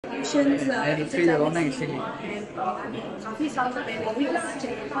contributions काफी साल से पहले भी करना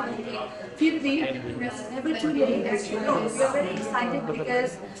चाहिए था फिर भी never too late as you know we are very excited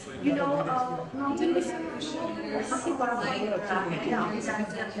because you know not only काफी बड़ा Changkija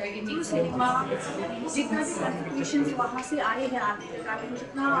Sema जितना भी contributions वहाँ से आए हैं आपके कारण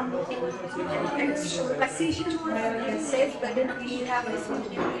जितना हम लोग taxation says whether we have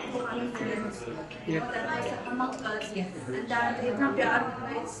received among us and that इतना प्यार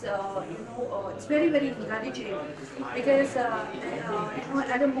it's it's very encouraging because you know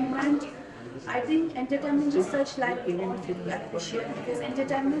at a moment I think entertainment is such like we want to appreciate because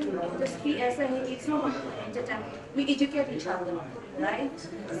entertainment industry ऐसा है it's not entertainment we educate each other right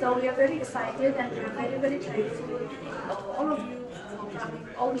so we are very excited and we are very thankful all of you for coming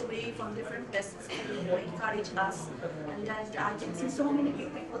all the way from different places to encourage us and that I can see so many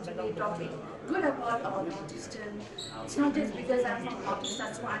people today talking good about our artists and it's not just because I'm not an artist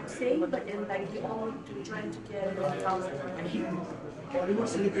that's what I'm saying but then like we all need to join together and Bollywood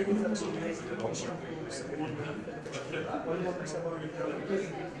celebrating the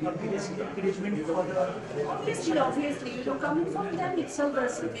obviously, you know, coming from them itself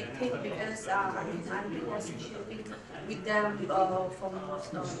is a big thing because I mean, I've been associating with them from you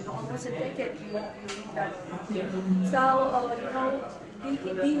know, almost a decade. So you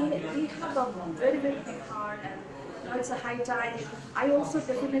know, they have a very big heart and. It's a high tide. I also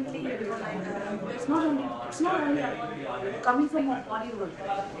definitely, you know, like it's not only about coming from Bollywood.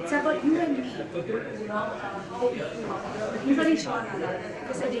 It's about you and me. You know, how we encourage one another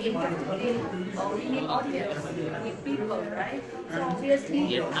because at the end of the day, we need audience, we need people, right? So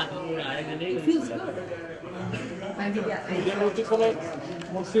obviously, it feels good. Thank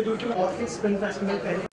you.